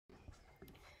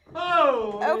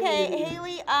Oh! Okay,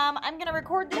 Haley, I'm going to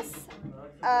record this.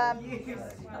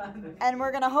 And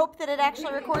we're going to hope that it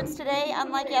actually records today,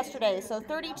 unlike yesterday. So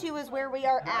 32 is where we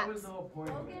are at.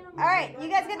 Alright, you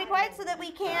guys going to be quiet so that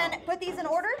we can put these in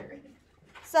order?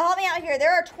 So help me out here.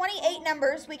 There are 28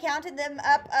 numbers. We counted them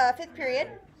up 5th period.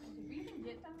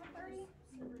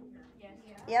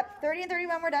 Yep, 30 and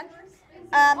 31 we're done.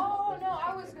 Oh, no,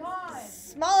 I was gone.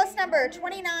 Smallest number,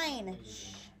 29.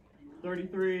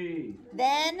 33.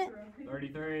 Then,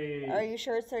 33. are you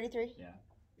sure it's 33? Yeah.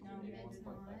 No, it's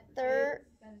not.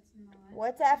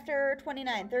 What's after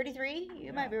 29? 33?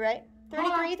 You might be right.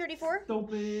 33, 34?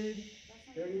 Stupid.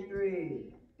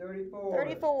 33, 34.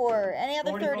 34. Any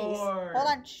other 44. 30s? Hold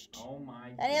on. Shh. Oh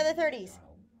my. Any other 30s?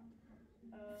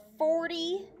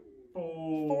 40.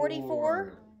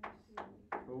 44.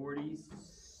 46.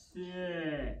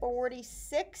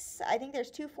 46. I think there's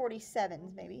two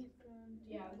 47s maybe.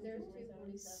 Yeah, there's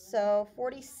 247. So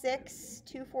 46,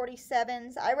 two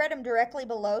 47s. I read them directly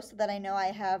below so that I know I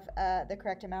have the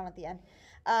correct amount at the end.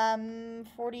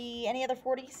 40. Any other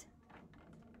 40s?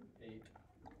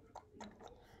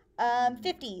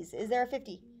 50s. Is there a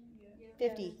 50?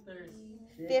 50.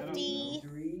 50.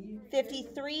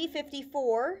 53,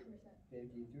 54.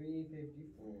 53,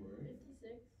 54.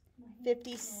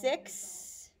 56.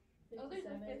 Oh, there's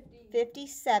a 50.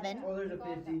 57. Oh, there's a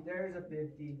 50. There's a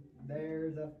 50.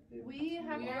 There's a 50. We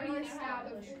have already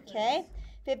established. Okay.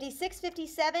 56,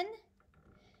 57.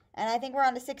 And I think we're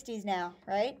on to 60s now,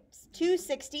 right? Two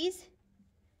 60s.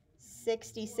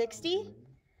 60, 60.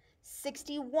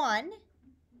 61.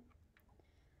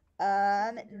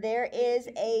 There is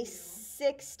a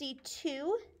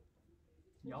 62.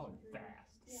 Y'all are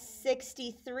fast.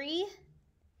 63.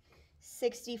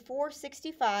 64,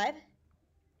 65.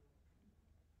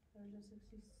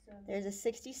 There's a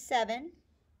 67.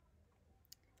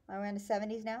 Are we on to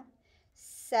 70s now?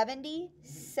 70,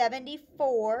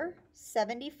 74,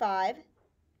 75.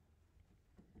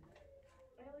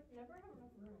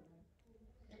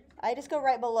 I just go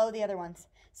right below the other ones.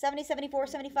 70, 74,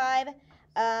 75,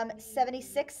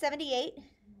 76, 78.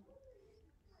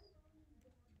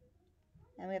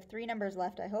 And we have 3 numbers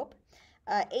left, I hope.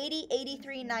 80,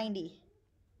 83, 90.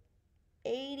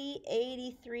 80,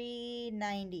 83,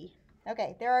 90.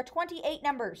 Okay, there are 28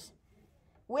 numbers.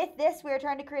 With this, we are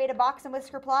trying to create a box and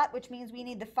whisker plot, which means we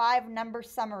need the 5-number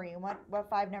summary. What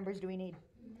 5 numbers do we need?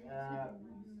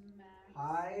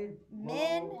 High,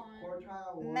 Min, low,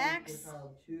 quartile 1, max, quartile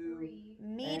 2,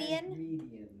 median, and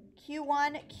median.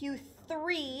 Q1,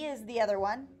 Q3 is the other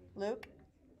one, Luke.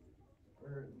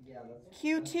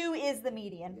 Q2 is the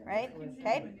median, right?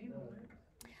 Okay.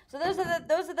 So those are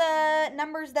the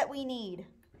numbers that we need.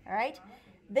 All right.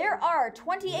 There are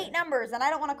 28 numbers, and I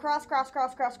don't want to cross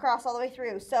all the way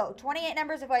through. So 28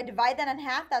 numbers, if I divide that in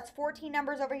half, that's 14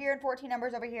 numbers over here and 14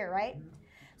 numbers over here, right?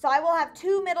 So I will have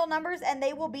 2 middle numbers, and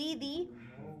they will be the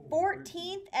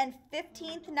 14th and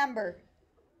 15th number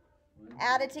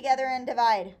added together and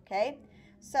divide, okay?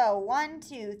 So 1,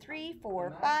 2, 3,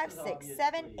 4, 5, 6,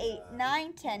 7, 8,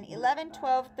 9, 10, 11,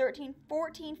 12, 13,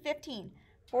 14, 15.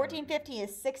 14, 15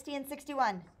 is 60 and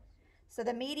 61. So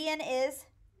the median is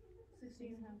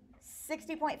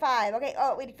 60.5. Okay,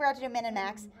 oh, we forgot to do min and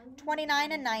max.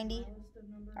 29 and 90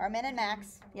 are min and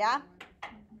max, yeah?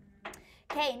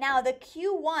 Okay, now the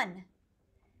Q1.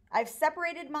 I've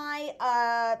separated my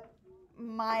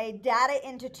my data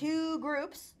into 2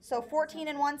 groups. So 14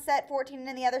 in one set, 14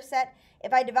 in the other set.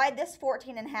 If I divide this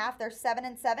 14 in half, there's 7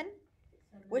 and 7,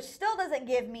 which still doesn't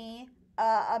give me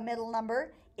a middle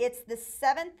number. It's the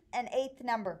 7th and 8th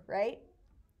number, right?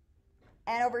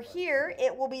 And over here,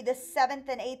 it will be the 7th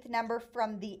and 8th number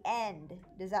from the end.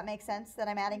 Does that make sense that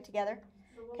I'm adding together?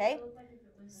 Okay.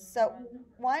 So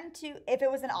 1, 2, if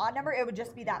it was an odd number, it would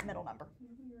just be that middle number.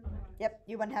 Yep,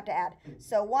 you wouldn't have to add.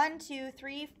 So 1, 2,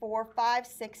 3, 4, 5,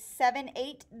 6, 7,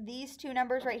 8. These 2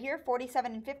 numbers right here,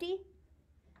 47 and 50,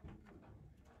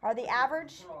 are the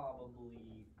average. Probably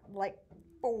Like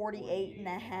 48 and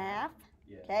a half.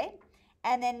 Okay.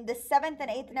 And then the 7th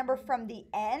and 8th number from the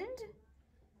end.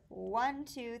 1,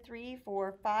 2, 3,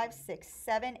 4, 5, 6,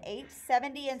 7, 8,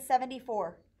 70 and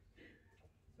 74.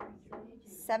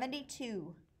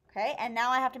 72. Okay, and now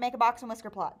I have to make a box and whisker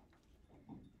plot.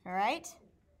 All right.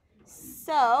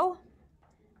 So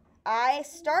I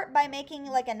start by making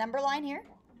like a number line here.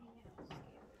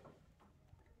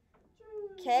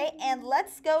 Okay, and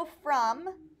let's go from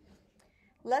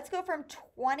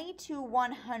 20 to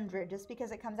 100, just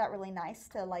because it comes out really nice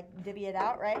to like divvy it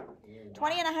out, right?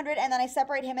 20 and 100, and then I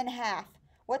separate him in half.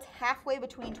 What's halfway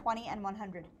between 20 and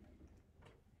 100?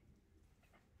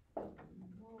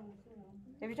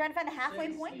 If you're trying to find the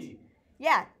halfway point,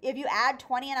 Yeah, if you add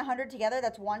 20 and 100 together,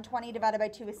 that's 120 divided by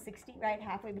 2 is 60, right?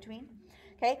 Halfway between.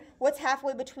 Okay, what's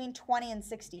halfway between 20 and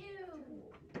 60?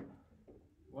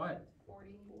 What?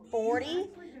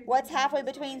 40. What's halfway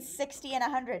between 60 and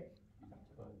 100?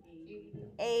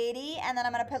 80. And then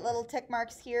I'm going to put little tick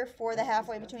marks here for the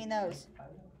halfway between those.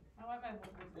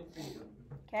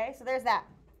 Okay, so there's that.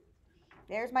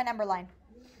 There's my number line.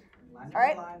 My All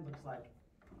right. line looks like,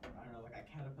 I don't know, like a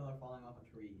caterpillar falling off a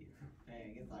tree.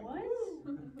 Dang, it's like. What?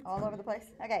 All over the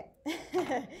place. Okay.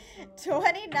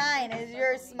 29 is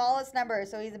your smallest number,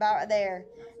 so he's about there.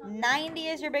 90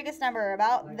 is your biggest number,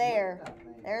 about Like, there. look at that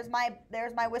thing.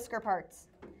 There's my whisker parts.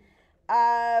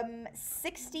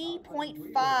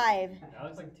 60.5. That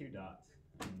looks like 2 dots.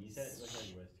 You said it looked like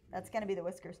whiskers. That's going to be the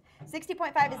whiskers.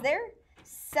 60.5 is there.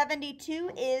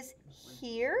 72 is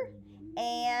here.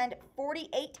 And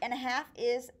 48.5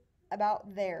 is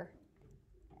about there.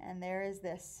 And there is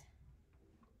this.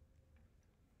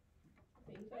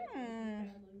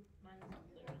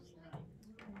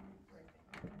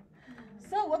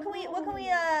 So what can we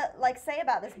like say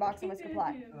about this box and whisker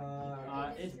plot?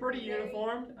 It's pretty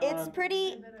uniform. It's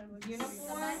pretty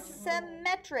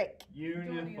symmetric.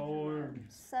 Uniform.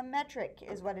 Symmetric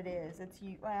is what it is. It's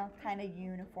well, kind of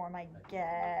uniform, I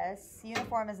guess.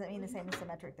 Uniform doesn't mean the same as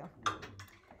symmetric, though.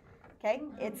 Okay,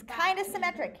 it's kind of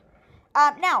symmetric.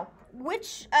 Now,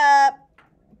 which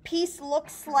piece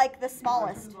looks like the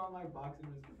smallest?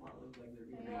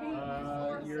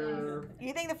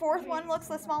 You think the fourth one looks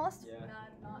the smallest? Yeah.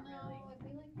 Not really.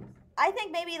 I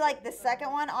think maybe like the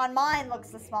second one on mine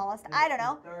looks the smallest. I don't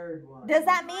know. Third one. Does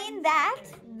that mean that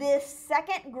this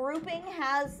second grouping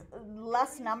has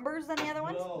less numbers than the other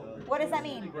ones? What does that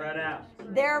mean? Spread out.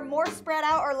 They're more spread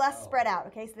out or less spread out.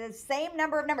 Okay, so the same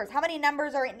number of numbers. How many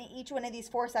numbers are in each one of these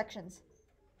 4 sections?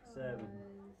 7.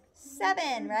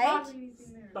 7, right?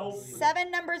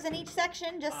 7 numbers in each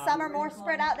section, just some are more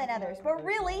spread out than others. But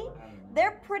really,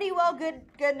 they're pretty well good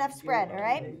enough spread, all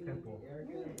right?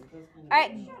 All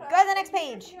right, go to the next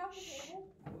page. I wasn't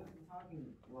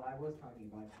talking, well, I was talking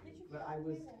about you, but I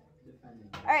was defending.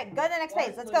 All right, go to the next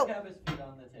page. Let's go. Have his feet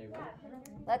on the table.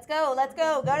 Let's go. Let's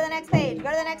go. Go to the next page.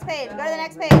 Go to the next page. Go to the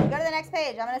next page. Go to the next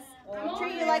page. I'm going to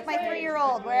treat you like my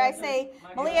 3-year-old where I say,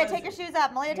 Malia, take your shoes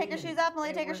off. Malia, take your shoes off.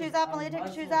 Malia, take your shoes off. Malia, take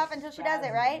your shoes off until she does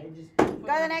it, right? Go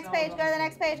to the next page. Go to the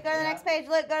next page. Go to the next page.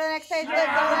 Look. Go to the next page. Look. Go to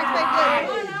the next page.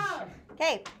 Look.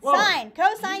 Okay. Whoa. Sine.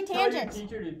 Cosine. Tell your Tangent.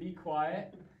 teacher to be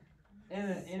quiet in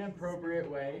an inappropriate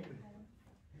way.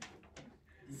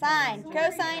 Sine.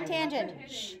 Cosine. Tangent.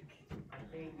 Shh.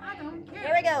 I don't care.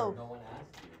 Here we go. No one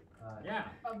asked you. Yeah.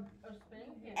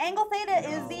 Angle theta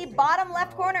is the bottom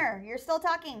left corner. You're still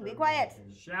talking. Be quiet.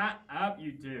 Shut up,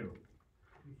 you two.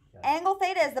 Angle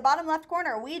theta is the bottom left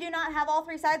corner. We do not have all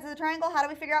 3 sides of the triangle. How do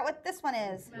we figure out what this one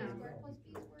is?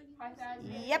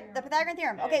 Yep, the Pythagorean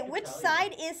theorem. Okay, which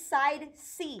side is side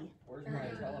C? Where's my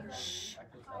telephone? I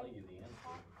could tell you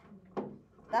the answer.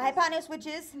 The hypotenuse, which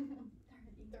is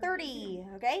 30.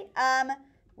 Okay,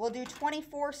 we'll do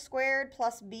 24 squared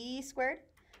plus b squared.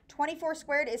 24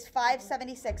 squared is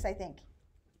 576, I think.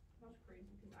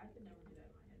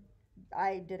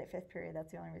 I did it 5th period.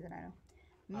 That's the only reason I know.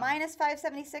 Minus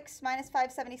 576 minus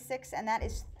 576, and that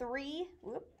is 3.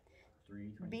 Whoop.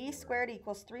 324. B squared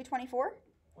equals 324.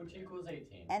 Which equals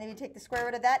 18. And if you take the square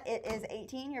root of that, it is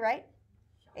 18. You're right.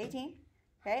 18.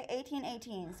 Okay, 18,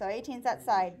 18. So 18 is that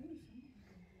side.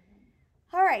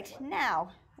 All right, now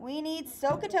we need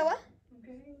SOHCAHTOA.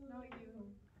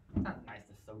 It's not nice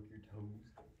to soak your toes.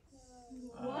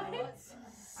 What?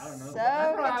 I don't know.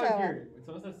 That's what I was SOHCAHTOA. hearing. When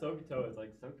someone says soak your toe, it's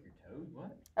like soak your toes?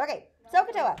 What? Okay,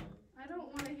 SOHCAHTOA. I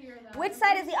don't want to hear that. Which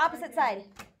side is the opposite side?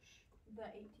 The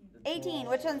 18.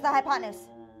 Which one's the hypotenuse?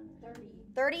 30.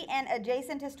 30 and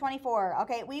adjacent is 24.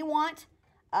 Okay, we want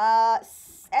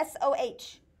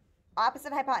SOH.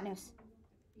 Opposite hypotenuse.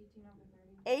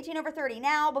 18 over 30.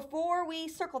 Now, before we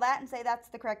circle that and say that's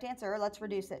the correct answer, let's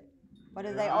reduce it. What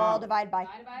do they all divide by?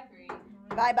 Divided by 3.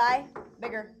 Divide by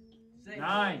bigger.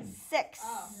 9. 6.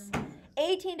 Oh.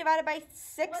 18 divided by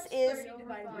 6 is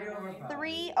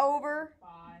 3 over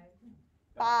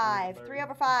 5. 3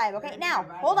 over 5. Okay, now,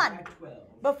 hold on.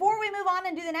 Before we move on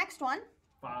and do the next one,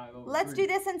 5 over let's 3.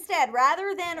 do this instead.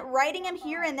 Rather than writing them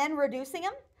here and then reducing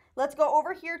them, let's go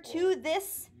over here to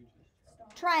this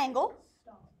triangle,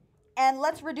 and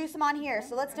let's reduce them on here.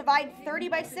 So let's divide 30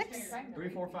 by 6. 3,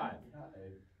 4, 5.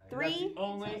 3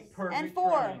 Only perfect and 4.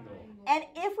 triangle. And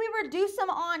if we reduce them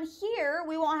on here,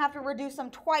 we won't have to reduce them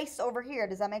twice over here.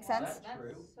 Does that make sense? That's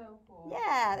true. So cool.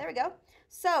 Yeah, there we go.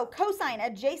 So cosine,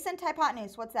 adjacent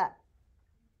hypotenuse, what's that?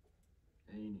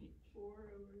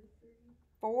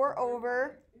 4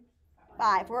 over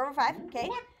 5. 4 over 5, okay.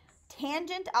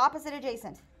 Tangent, opposite,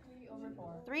 adjacent.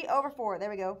 3 over 4. There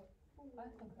we go.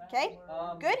 Okay?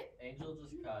 Good? Angel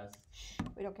just cussed.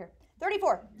 We don't care.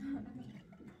 34.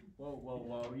 Whoa, whoa,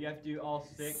 whoa. You have to do all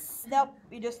 6. Nope.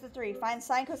 You just the 3. Find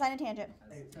sine, cosine, and tangent.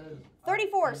 Hey, it says,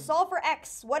 34. Solve for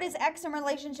x. What is x in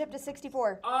relationship to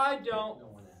 64? I don't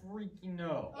freaking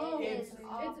know. Oh, It's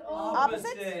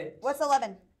Opposite? What's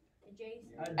 11?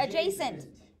 Adjacent.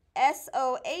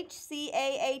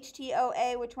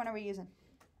 SOHCAHTOA. Which one are we using?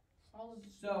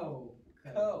 So.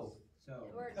 Co. So.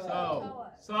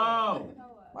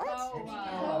 What?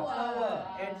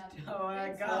 It's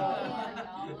Toa. God.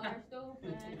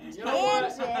 You know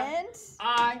what? Tangent.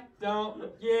 I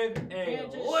don't give a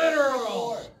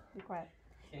literal. Be quiet.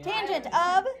 Tangent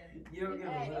of You don't get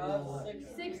a literal.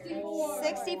 64.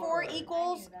 64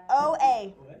 equals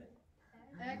OA.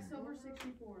 X over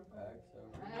 64.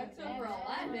 X over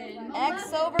 11.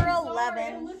 X over Sorry, I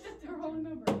 11. looked at the wrong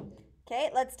number. Okay,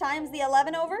 let's times the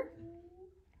 11 over.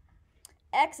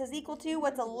 X is equal to,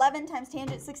 what's 11 times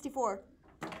tangent 64?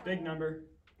 Big number.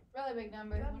 Really big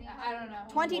number. I don't know.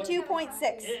 22.6.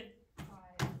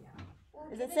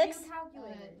 Is it 6?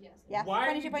 Yes. Yeah, Why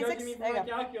are you 22.6. judging me There for you a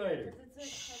go. calculator?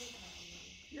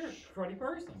 You're a cruddy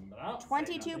person, but I don't say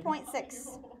nothing.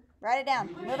 22.6. Write it down.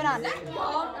 Moving on.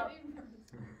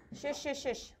 Shush, shush,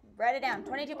 shush. Write it down.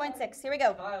 22.6. Here we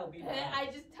go. Kyle, be back. I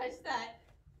just touched that.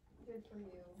 Good for you.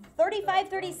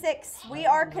 3536. We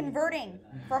are converting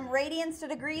from radians to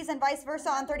degrees and vice versa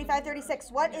on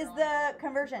 3536. What is the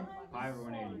conversion? Pi over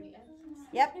 180.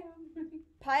 Yep.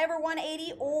 Pi over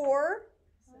 180 or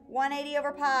 180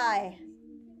 over pi.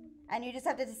 And you just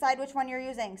have to decide which one you're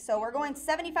using. So we're going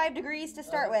 75 degrees to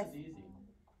start with. This is easy.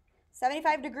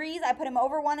 75 degrees, I put him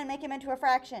over 1 and make him into a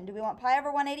fraction. Do we want pi over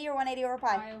 180 or 180 over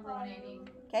pi? Pi over 180.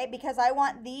 Okay, because I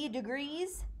want the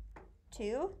degrees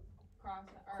to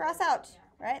cross out.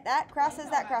 Right? That crosses,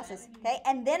 that crosses. Okay,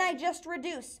 and then I just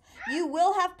reduce. You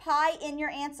will have pi in your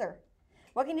answer.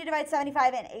 What can you divide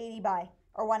 75 and 80 by?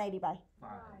 Or 180 by? 5.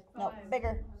 No,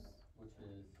 bigger. Which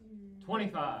is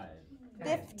 25.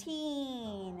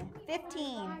 15.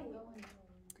 15.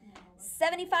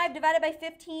 75 divided by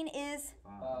 15 is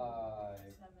 5.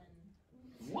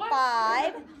 What?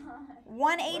 5.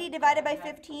 180 divided by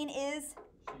 15 is She's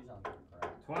on the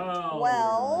correct.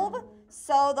 12. 12.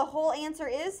 So the whole answer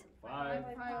is 5.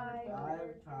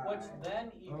 Which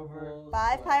then equals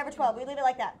 5 pi over 12. We leave it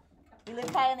like that. We leave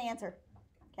pi in the answer.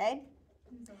 Okay?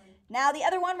 Now the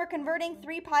other one, we're converting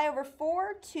 3 pi over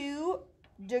 4 to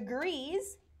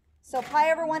degrees. So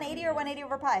pi over 180 or 180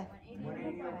 over pi?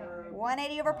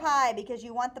 180 over pi, because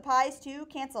you want the pi's to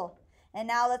cancel. And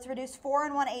now let's reduce 4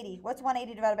 and 180. What's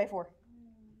 180 divided by 4?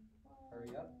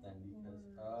 Hurry up then, because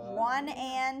 1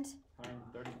 and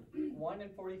 1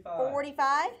 and 45.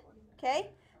 45. Okay?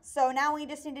 So now we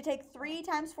just need to take 3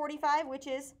 times 45, which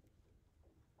is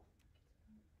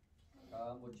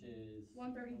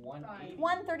 135.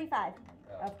 135.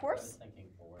 Oh, Of course. I was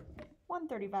thinking 4.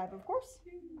 135, of course.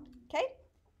 Okay?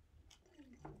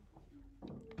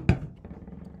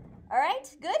 All right,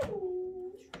 good.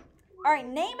 All right,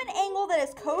 name an angle that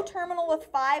is coterminal with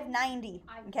 590.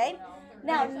 Okay?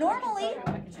 Now, normally,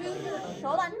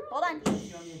 hold on.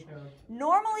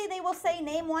 Normally, they will say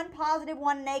name one positive,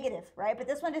 one negative, right? But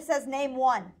this one just says name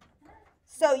one.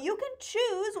 So you can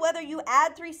choose whether you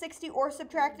add 360 or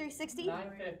subtract 360.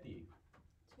 950.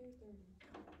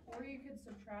 Or you could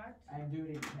subtract. I'm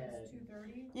doing it in head.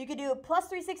 230. You could do plus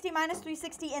 360 minus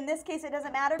 360. In this case, it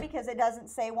doesn't matter because it doesn't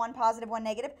say one positive, one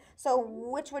negative. So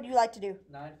which would you like to do?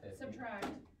 950. Subtract.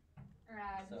 Or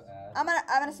add. So add. I'm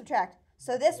gonna subtract.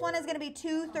 So this one is gonna be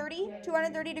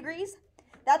 230 degrees.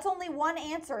 That's only one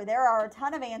answer. There are a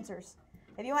ton of answers.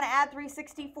 If you want to add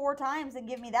 360 4 times and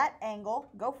give me that angle,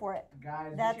 go for it.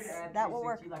 Guys, That's- we should add that will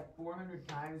work. 360 like 400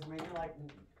 times. Make it like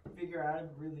figure out if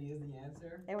it really is the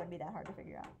answer. It wouldn't be that hard to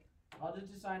figure out. I'll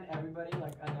just assign everybody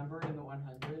like a number in the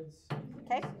 100s.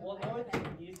 Okay? Well, know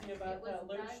what's easy about that,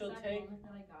 Luke? She'll take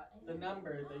the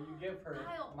number that you give her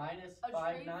minus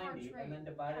 590 and then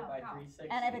divide it by 360.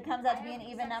 And if it comes out to be an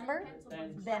even number,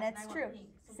 then it's true.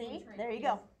 See? There you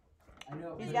go. I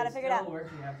know. He's but gotta it's figure it still out.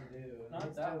 work you have to do. Not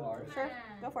It's that still hard. work. Sure.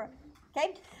 Go for it.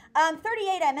 Okay?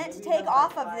 38 I meant to Maybe take that's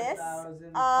off like of this.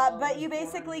 5,000 But you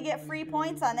basically get free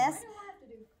points on this. I don't have to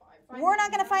do 5. We're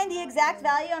not going to find the exact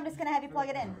value. I'm just going to have you plug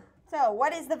it in. So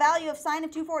what is the value of sine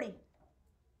of 240?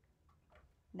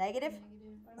 Negative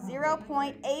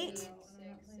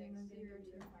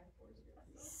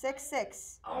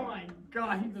 0.866. Oh my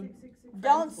god.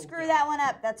 Don't screw that one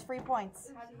up. That's free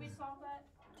points. How did we solve that?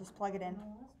 Just plug it in.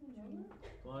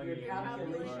 Plug Your it in,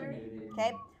 calculation. plug it in.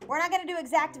 Okay? We're not going to do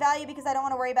exact value because I don't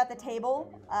want to worry about the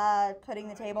table, putting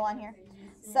the table on here.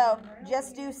 So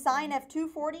just do sine of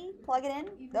 240, plug it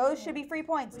in. Those should be free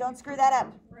points. Don't screw that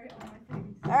up. Right on my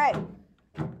face. All right.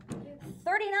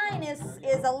 39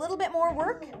 is a little bit more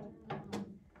work.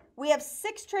 We have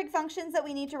 6 trig functions that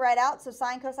we need to write out. So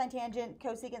sine, cosine, tangent,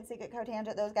 cosecant, secant,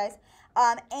 cotangent, those guys.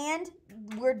 And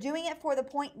we're doing it for the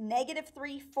point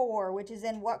 -3, 4, which is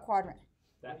in what quadrant?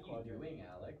 What are you doing,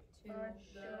 Alec?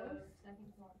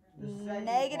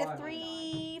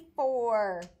 -3,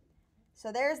 4.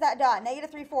 So there's that dot,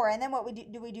 -3, 4. And then what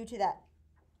do we do to that?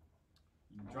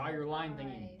 You draw your line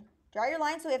thingy. Draw your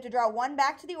line, so we have to draw 1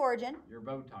 back to the origin. Your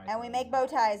bow tie. And we make bow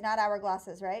ties, not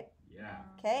hourglasses, right? Yeah.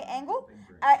 Okay, angle. Big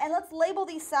brain. All right, and let's label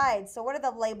these sides. So what are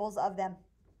the labels of them?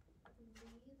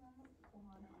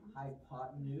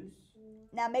 Hypotenuse.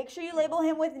 Now make sure you label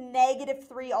him with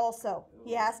 -3 also.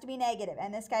 He has to be negative,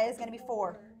 and this guy is going to be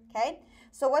 4. Okay,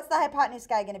 so what's the hypotenuse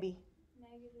guy going to be?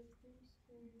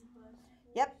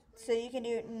 Yep, so you can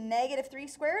do -3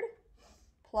 squared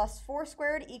plus 4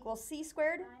 squared equals c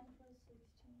squared.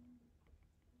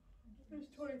 There's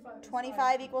 25.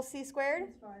 25 equals c squared,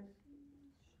 It's 5.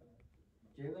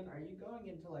 Jalen, are you going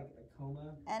into like a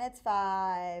coma? and it's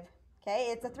 5.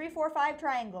 Okay, it's a 3, 4, 5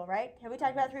 triangle, right? Have we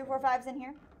talked about 3, 4, 5s in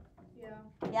here?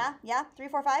 Yeah. Yeah, 3,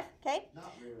 4, 5. Okay.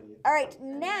 Not really. All right,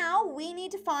 now we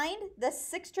need to find the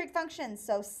 6 trig functions.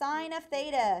 So sine of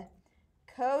theta,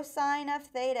 cosine of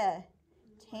theta,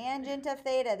 tangent of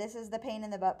theta. This is the pain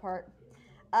in the butt part.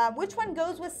 Which one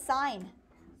goes with sine?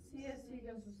 CSC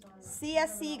goes with sine.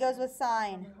 CSC goes with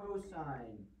sine.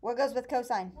 Cosine. What goes with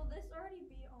cosine? Will this already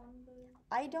be on the...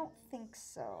 I don't think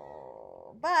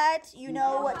so. But you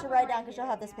know what to write down because you'll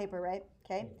have this paper, right?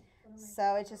 Okay.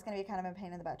 So it's just going to be kind of a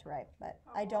pain in the butt to write. But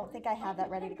I don't think I have that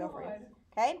ready to go for you.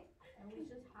 Okay.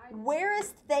 Where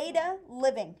is theta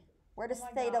living? Where does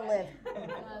theta live?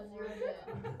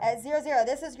 At 0, 0.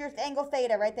 This is your angle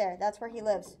theta right there. That's where he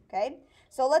lives. Okay.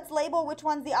 So let's label which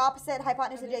one's the opposite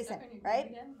hypotenuse adjacent,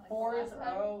 right? 4 is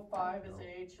O, 5 is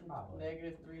H, and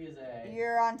 -3 is A.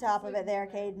 You're on top of it there,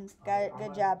 Caden.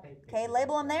 Good job. Okay,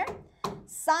 label them there.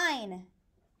 Sine.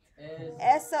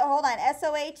 Hold on.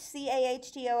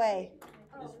 SOHCAHTOA. Is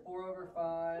 4 over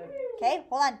 5. Okay,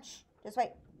 hold on. Shh. Just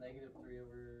wait. -3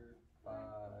 over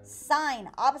 5.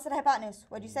 Sine. Opposite hypotenuse.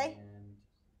 What'd you say? And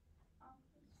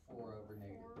 4 over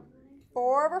 -3.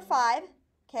 4 over 5.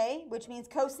 Okay, which means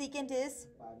cosecant is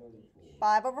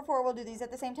 5 over 4. We'll do these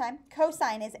at the same time.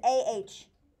 Cosine is AH.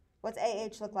 What's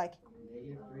AH look like?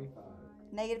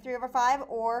 -3 over 5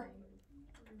 or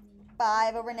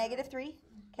 5 over -3.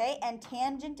 Okay, and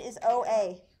tangent is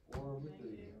OA.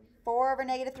 4 over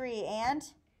 -3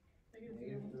 and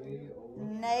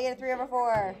 -3 over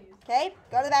 4. Okay,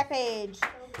 go to the back page.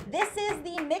 This is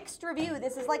the mixed review.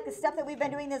 This is like the stuff that we've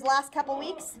been doing these last couple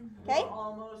weeks. Okay, We're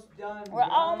almost done. we're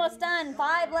almost done.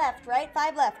 5 left, right?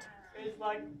 5 left. It's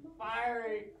like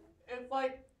fiery. It's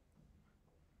like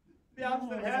the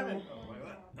opposite of heaven.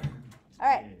 All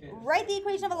right, write the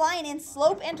equation of a line in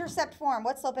slope-intercept form.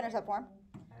 What's slope-intercept form?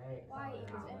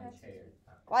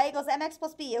 Y equals mx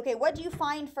plus b. Okay, what do you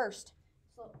find first?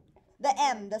 Slope. The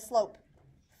m, the slope.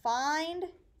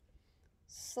 Find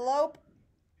slope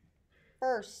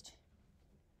first.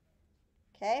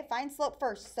 Okay, find slope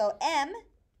first. So m,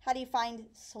 how do you find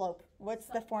slope? What's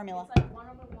the formula? It's like 1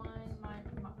 over 1,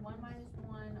 1 minus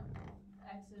 1,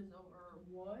 x is over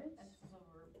what? X is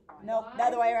over y. Nope, the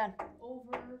other way around.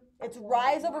 Over... It's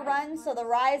rise over runs, so the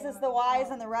rise is the y's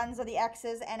and the runs are the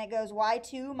x's, and it goes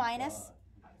y2 minus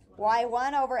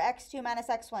y1 over x2 minus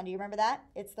x1. Do you remember that?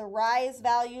 It's the rise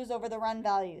values over the run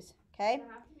values. Okay? Does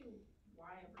it have to be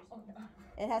y every single time?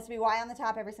 It has to be y on the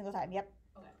top every single time. Yep.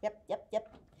 Okay.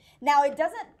 Yep. Now it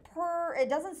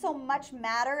doesn't so much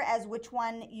matter as which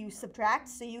one you subtract.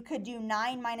 So you could do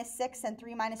 9 minus 6 and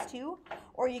 3 minus 2,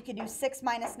 or you could do 6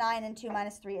 minus 9 and 2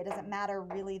 minus 3. It doesn't matter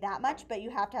really that much, but you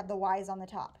have to have the y's on the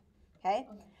top. Okay?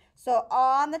 So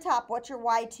on the top, what's your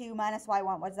y2 minus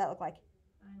y1? What does that look like?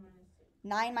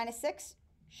 9 minus 6.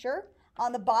 Sure.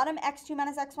 On the bottom, x2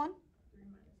 minus x1?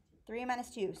 3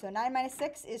 minus 2. So 9 minus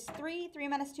 6 is 3. 3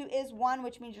 minus 2 is 1,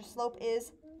 which means your slope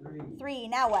is 3.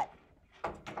 Now what?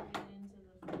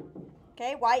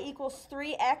 Okay, y equals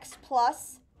 3x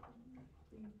plus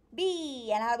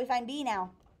b. And how do we find b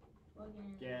now?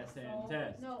 Guess and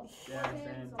test. No. Guess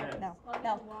and test. No.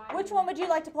 Which one would you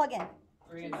like to plug in?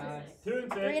 3 and 9. 2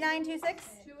 and 6. 3, 9, 2, 6?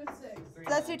 2 and 6. So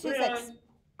let's do 2, 6. 2, 6.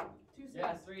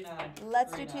 Yeah, 3, 9.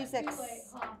 Let's 3, do 2, 9. 6. Too late,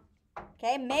 huh?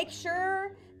 Okay, make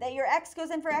sure that your x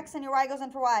goes in for x and your y goes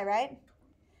in for y, right?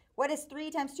 What is 3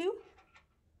 times 2?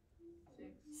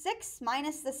 6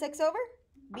 minus the 6 over.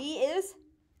 B is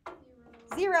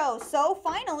 0. So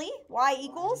finally, y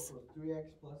equals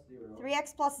 3x plus 0.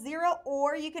 3x plus 0,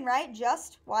 or you can write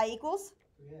just y equals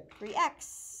 3x.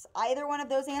 3x. Either one of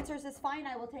those answers is fine.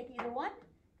 I will take either one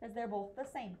because they're both the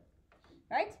same.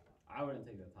 Right? I wouldn't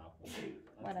take the top one.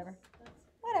 Whatever.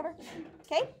 Whatever.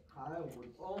 Okay? I would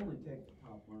only take the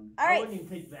top one. All I right. wouldn't even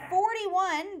take that.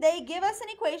 41, they give us an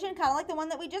equation kind of like the one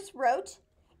that we just wrote.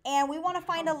 And we want to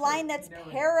find a line that's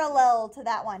parallel to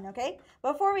that one, okay?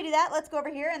 Before we do that, let's go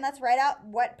over here and let's write out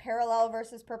what parallel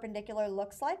versus perpendicular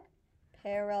looks like.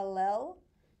 Parallel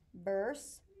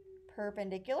versus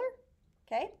perpendicular,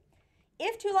 okay?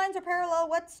 If two lines are parallel,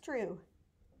 what's true?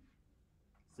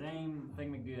 Same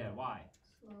thing we do at y.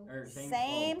 Slope. Or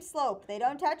Same slope. They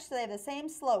don't touch, so they have the same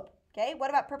slope, okay?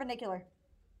 What about perpendicular?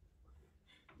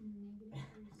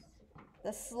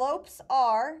 The slopes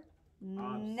are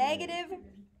negative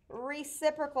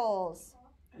reciprocals.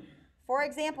 For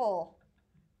example,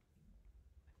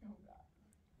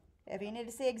 if you need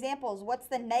to see examples, what's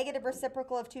the negative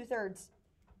reciprocal of 2/3?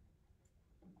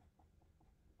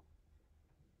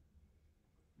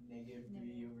 Negative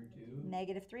 3 over 2.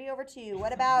 Negative 3 over 2.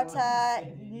 What about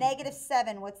negative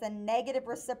 7? What's the negative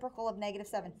reciprocal of negative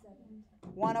 7?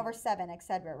 1 over 7,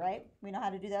 etc., right? We know how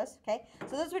to do those, okay?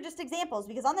 So those were just examples,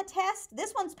 because on the test,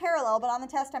 this one's parallel, but on the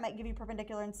test I might give you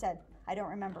perpendicular instead. I don't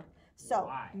remember. So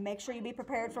Why? make sure you be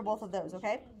prepared for both of those,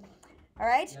 okay? All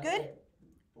right, good?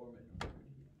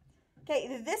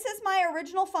 Okay, this is my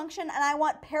original function, and I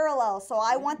want parallel, so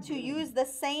I want to use the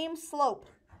same slope.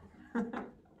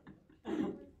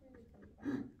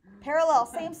 Parallel,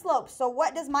 same slope. So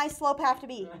what does my slope have to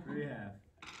be? 3/2.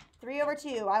 3 over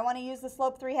 2. I want to use the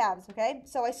slope 3/2, okay?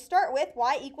 So I start with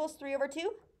y equals 3 over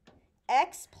 2,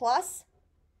 x plus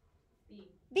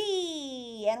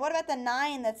b. And what about the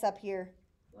 9 that's up here?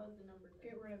 What's the number?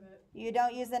 Get rid of it. You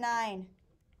don't use the 9.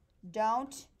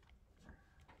 Don't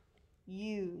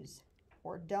use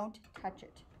or don't touch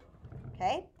it,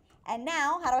 okay? And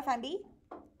now, how do I find b?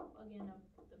 Plug in the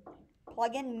blank.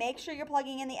 Plug in, make sure you're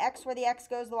plugging in the x where the x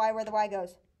goes, the y where the y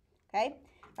goes, okay?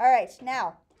 All right,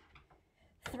 now,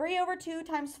 3 over 2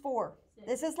 times 4.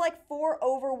 This is like 4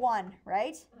 over 1,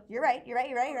 right? You're right.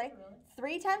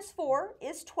 3 times 4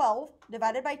 is 12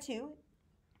 divided by 2.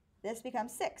 This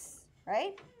becomes 6,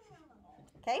 right?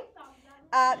 Okay.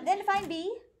 Then find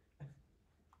b.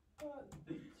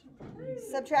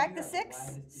 Subtract the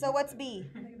 6. So what's b?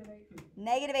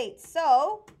 Negative 8. -8.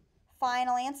 So,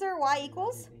 final answer, y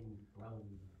equals?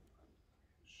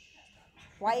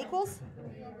 Y equals?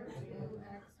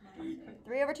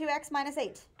 3 over 2x minus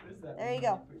 8. There you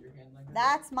go.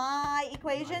 That's my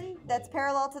equation that's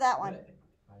parallel to that one.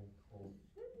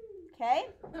 Okay?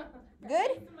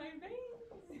 Good?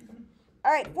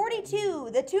 All right, 42.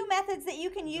 The two methods that you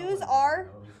can use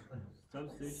are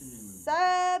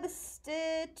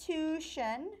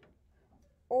substitution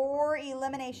or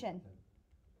elimination.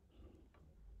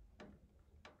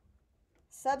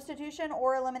 Substitution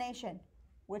or elimination,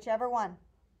 whichever one.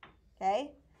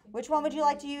 Okay? Which one would you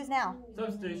like to use now?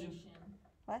 Substitution.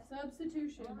 What?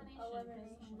 Substitution.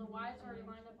 Elimination. The y's already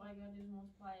lined up. All I gotta do is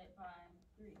multiply it by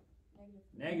 3.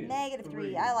 Negative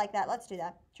 3. I like that. Let's do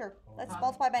that. Sure. Let's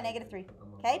multiply by negative 3.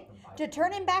 Okay? To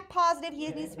turn him back positive, he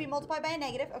needs to be multiplied by a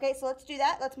negative. Okay, so let's do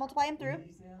that. Let's multiply him through.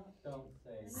 Don't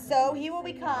say. So he will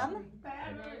become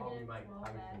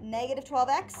negative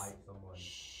 12x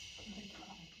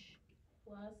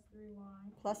Plus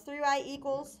 3y. plus 3y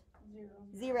equals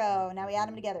 0. Now we add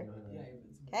them together.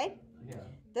 Okay?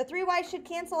 The 3y should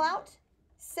cancel out.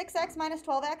 6x minus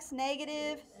 12x,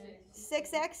 negative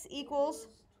 6x equals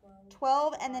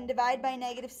 12, and then divide by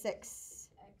negative 6.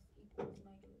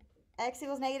 X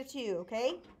equals negative 2,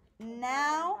 okay?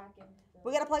 Now,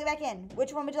 we got to plug it back in.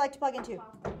 Which one would you like to plug into?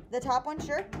 The top one,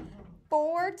 sure.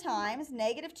 4 times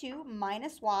negative 2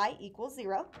 minus y equals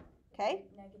 0, okay?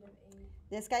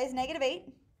 This guy is negative 8.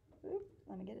 Oop,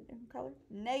 let me get a different color.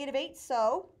 Negative 8,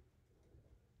 so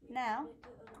now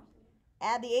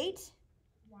add the 8.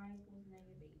 Y equals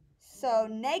negative 8. So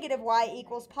negative y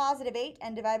equals positive 8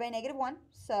 and divide by negative 1.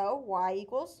 So y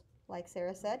equals, like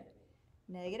Sarah said,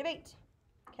 negative 8.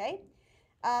 Okay?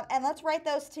 And let's write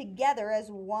those together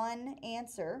as one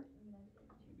answer.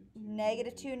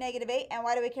 Negative 2, negative 8. And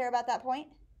why do we care about that point?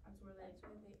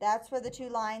 That's where the two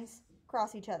lines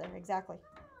cross each other. Exactly.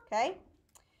 Okay?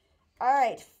 All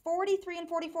right. 43 and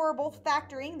 44 are both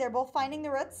factoring. They're both finding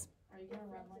the roots. Are you gonna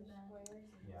run like that?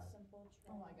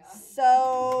 Oh my god.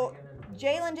 So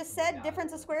Jalen just said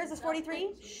difference of squares is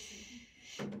 43.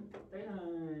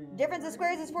 Difference of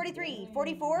squares is 43.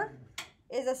 44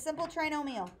 is a simple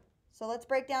trinomial. So let's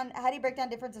break down, how do you break down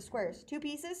difference of squares? Two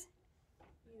pieces?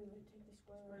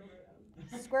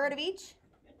 Square root of each?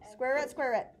 Square root,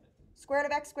 square root. Square root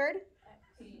of x squared?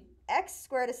 x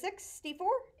squared of 64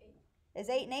 is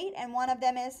 8 and 8, and one of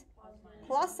them is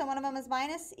plus and one of them is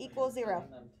minus equals 0.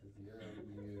 Them to 0,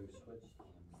 you switch them.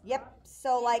 Yep,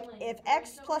 so like if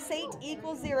x plus 8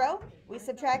 equals 0, we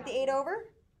subtract the 8 over.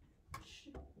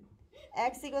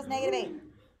 X equals negative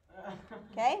 8.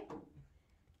 Okay?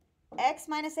 X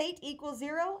minus 8 equals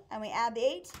 0, and we add the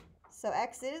 8. So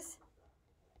x is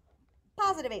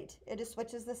positive 8. It just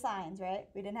switches the signs, right?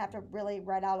 We didn't have to really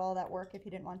write out all that work if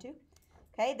you didn't want to.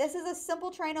 Okay, this is a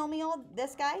simple trinomial,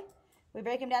 this guy. We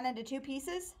break him down into two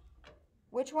pieces.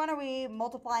 Which one are we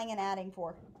multiplying and adding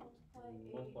for?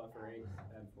 Multiply for 8,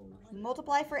 add 4.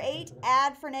 Multiply for 8,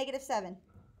 add for negative 7.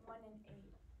 1 and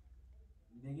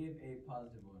 8. Negative 8,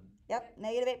 positive 1. Yep,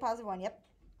 negative 8, positive 1, yep.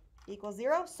 Equals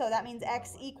 0, so that means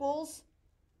x equals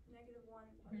Negative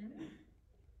 1.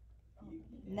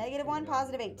 negative 1,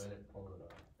 positive 8.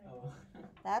 Oh.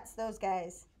 That's those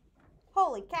guys.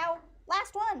 Holy cow,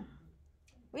 last one.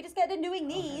 We just got done doing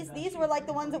these. These were like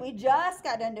the ones that we just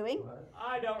got done doing.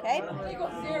 I don't Okay. remember.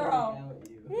 Equals that. 0.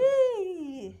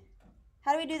 Whee!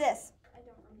 How do we do this? I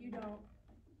don't remember. You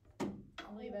don't.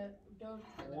 I'll leave it. Don't.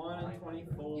 1 and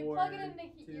 24. You plug it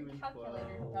into 2 your and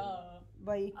calculator. 12. Duh.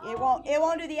 But it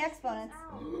won't do the exponents.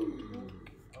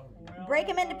 Break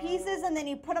them into pieces and then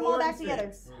you put them all 4 back and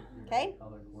together. 6. Okay? Square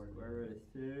root Square root of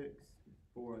 6.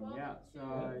 4 on the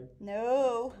outside.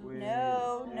 No,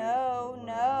 no, no,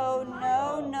 no,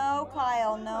 no, no,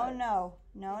 Kyle. No, no,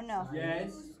 no, no.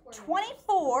 Yes.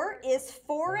 24 is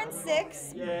 4 and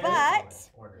 6, Yes.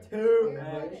 but 2.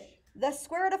 the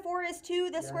square root of 4 is 2,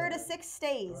 the square root of 6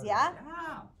 stays, yeah?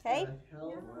 Okay?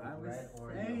 What I was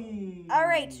saying. All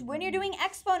right, when you're doing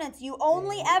exponents, you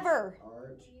only ever,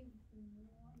 Art,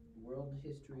 world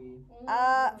history,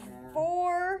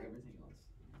 for everything else.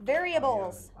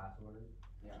 variables,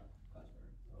 Yeah, class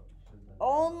order.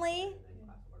 only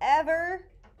ever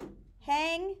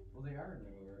hang Well, they are in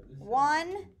order. This is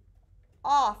one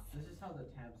off. This is how the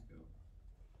tabs go.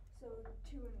 So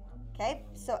 2 and 1. Okay,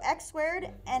 so x squared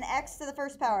and x to the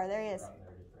first power. There he is.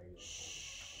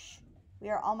 Shh. We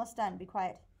are almost done. Be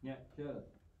quiet. Yeah, sure.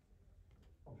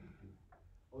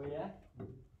 Oh, yeah? You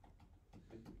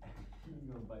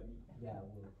gonna bite me? Yeah,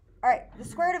 All right, the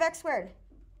square root of x squared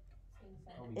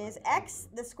is x.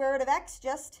 The square root of x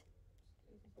just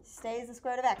stays the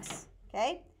square root of x.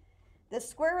 Okay? The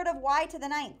square root of y to the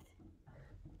 9th.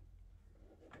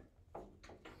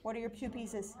 What are your two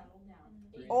pieces?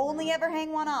 Only ever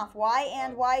hang one off. Y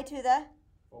and y to the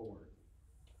 4.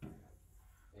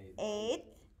 8th.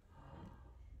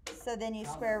 So then you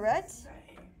square root.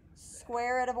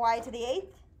 Square root of y to the 8th.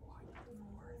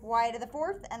 Y to the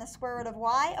 4th. And the square root of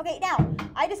y. Okay, now,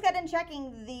 I just got done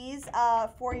checking these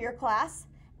for your class.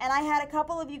 And I had a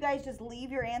couple of you guys just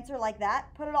leave your answer like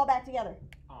that. Put it all back together.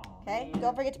 Okay?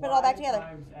 Don't forget to put it all back together.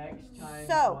 Times x times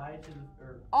So, y to the,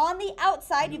 or on the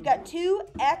outside, you've got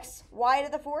 2x y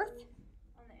to the 4th.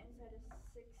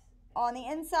 On the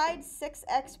inside is 6. On the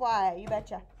inside, 6xy. You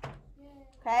betcha.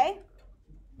 Okay?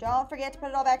 Don't forget to put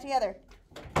it all back together.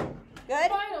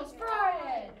 Good? Finals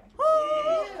Friday.